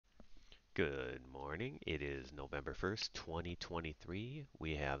Good morning. It is November 1st, 2023.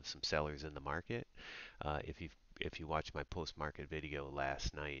 We have some sellers in the market. If you watched my post-market video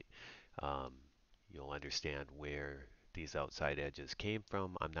last night, um, you'll understand where these outside edges came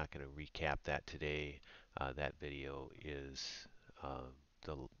from. I'm not going to recap that today. That video is uh,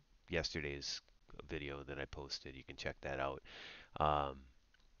 the yesterday's video that I posted. You can check that out. Um,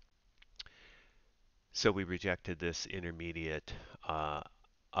 so we rejected this intermediate uh,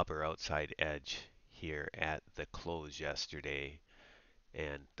 upper outside edge here at the close yesterday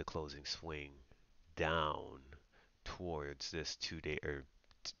and the closing swing down towards this 2 day or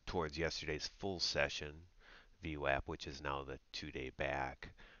towards yesterday's full session VWAP, which is now the 2 day back.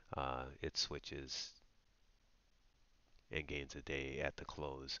 It switches and gains a day at the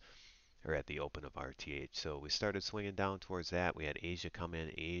close or at the open of RTH. So we started swinging down towards that. We had Asia come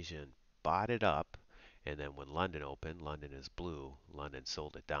in. Asian bought it up. And then when London opened, London is blue, London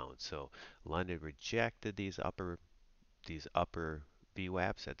sold it down. So London rejected these upper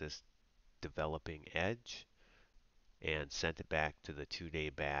VWAPs at this developing edge and sent it back to the 2 day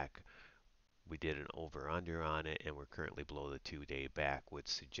back. We did an over under on it and we're currently below the 2 day back, which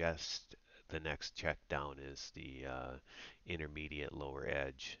suggests the next check down is the intermediate lower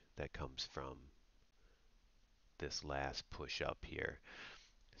edge that comes from this last push up here.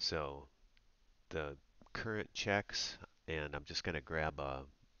 So the current checks, and I'm just going to grab a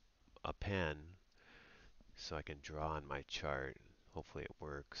pen so I can draw on my chart. Hopefully it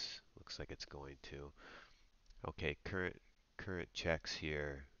works. Looks like it's going to. Okay, current checks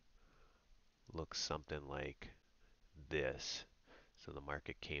here looks something like this. So the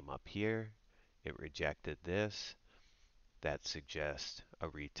market came up here, it rejected this. That suggests a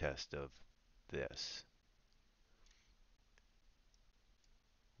retest of this.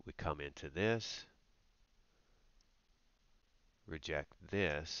 We come into this, reject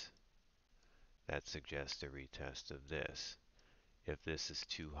this. That suggests a retest of this. If this is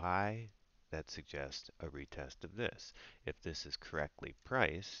too high, that suggests a retest of this. If this is correctly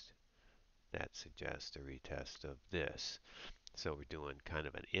priced, that suggests a retest of this. So we're doing kind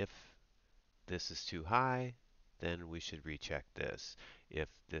of an if this is too high, then we should recheck this. If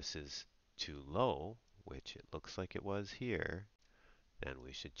this is too low, which it looks like it was here, then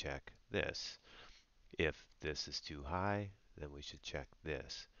we should check this. If this is too high, then we should check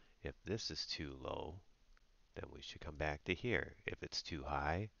this. If this is too low, then we should come back to here. If it's too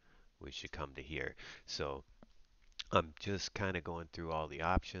high, we should come to here. So I'm just kind of going through all the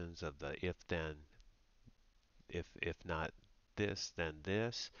options of the if then, if not this, then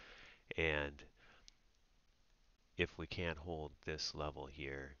this. And if we can't hold this level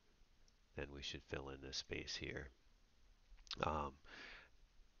here, then we should fill in this space here. Um,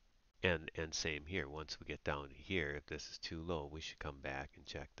 and same here, once we get down to here, if this is too low, we should come back and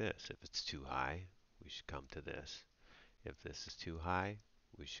check this. If it's too high, we should come to this. If this is too high,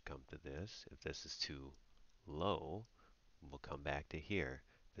 we should come to this. If this is too low, we'll come back to here.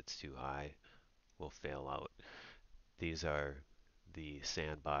 If it's too high, we'll fail out. These are the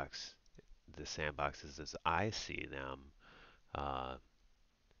sandboxes as I see them, uh,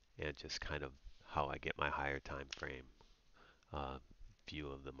 and just kind of how I get my higher time frame uh, view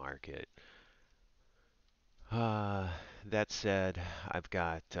of the market. Uh, that said, I've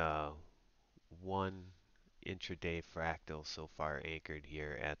got one intraday fractal so far anchored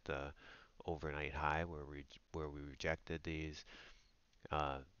here at the overnight high where we rejected these.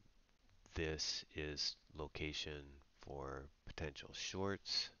 Uh, this is location for potential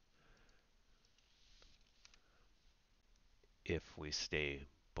shorts if we stay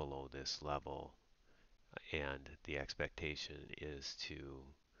below this level, and the expectation is to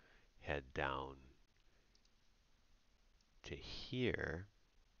head down to here.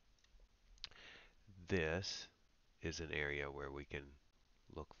 This is an area where we can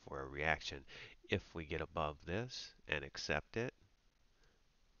look for a reaction. If we get above this and accept it,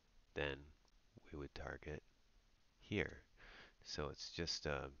 then we would target here. So it's just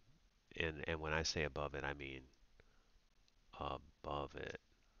and when I say above it, I mean above it.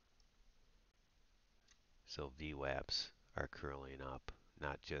 So VWAPs are curling up,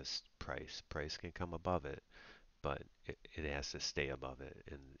 not just price. Price can come above it, but it has to stay above it.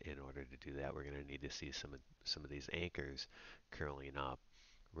 And in order to do that, we're going to need to see some of these anchors curling up.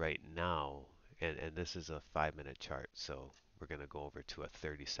 Right now, and this is a 5-minute chart, so we're going to go over to a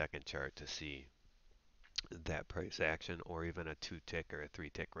 30-second chart to see that price action, or even a 2 tick or a 3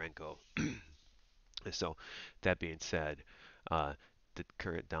 tick Renko. So that being said, uh, the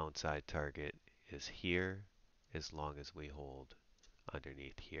current downside target is here as long as we hold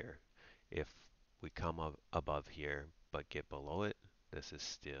underneath here. If we come up above here but get below it, this is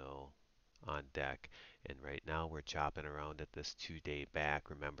still on deck. And right now we're chopping around at this 2-day back.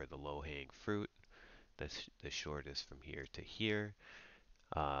 Remember the low-hanging fruit. The short is from here to here.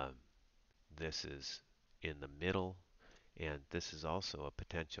 Um, this is in the middle, and this is also a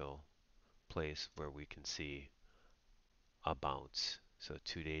potential place where we can see a bounce. So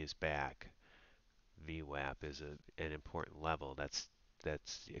 2 days back, VWAP is an important level. That's the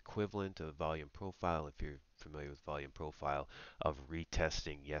equivalent of volume profile, if you're familiar with volume profile, of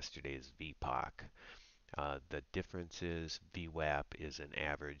retesting yesterday's VPOC. The difference is VWAP is an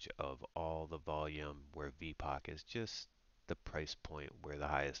average of all the volume, where VPOC is just the price point where the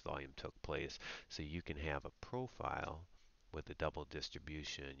highest volume took place. So you can have a profile with a double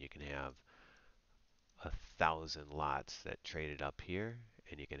distribution. You can have 1,000 lots that traded up here,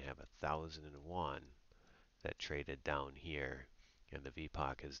 and you can have 1,001 that traded down here, and the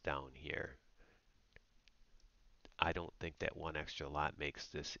VPOC is down here. I don't think that one extra lot makes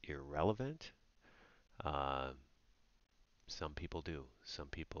this irrelevant. Uh, some people do. Some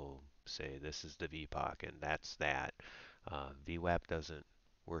people say this is the VPOC and that's that. VWAP doesn't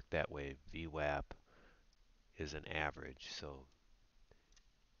work that way. VWAP is an average, so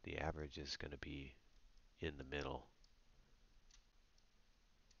the average is going to be in the middle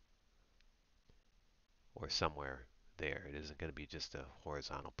or somewhere there. It isn't going to be just a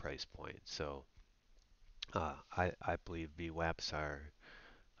horizontal price point. So I believe VWAPs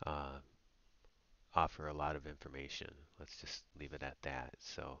uh, offer a lot of information. Let's just leave it at that.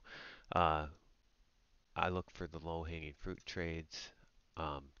 So uh, I look for the low-hanging fruit trades.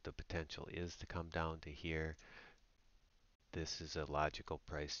 The potential is to come down to here. This is a logical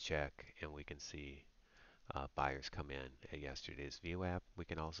price check, and we can see buyers come in at yesterday's VWAP. We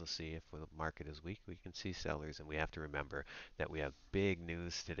can also see if the market is weak, we can see sellers, and we have to remember that we have big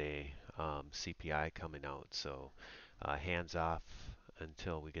news today, CPI coming out. So hands off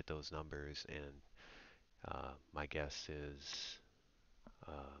until we get those numbers, and my guess is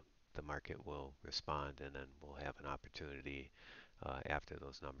uh, the market will respond, and then we'll have an opportunity after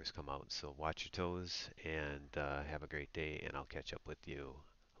those numbers come out. So watch your toes and have a great day, and I'll catch up with you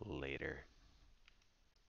later.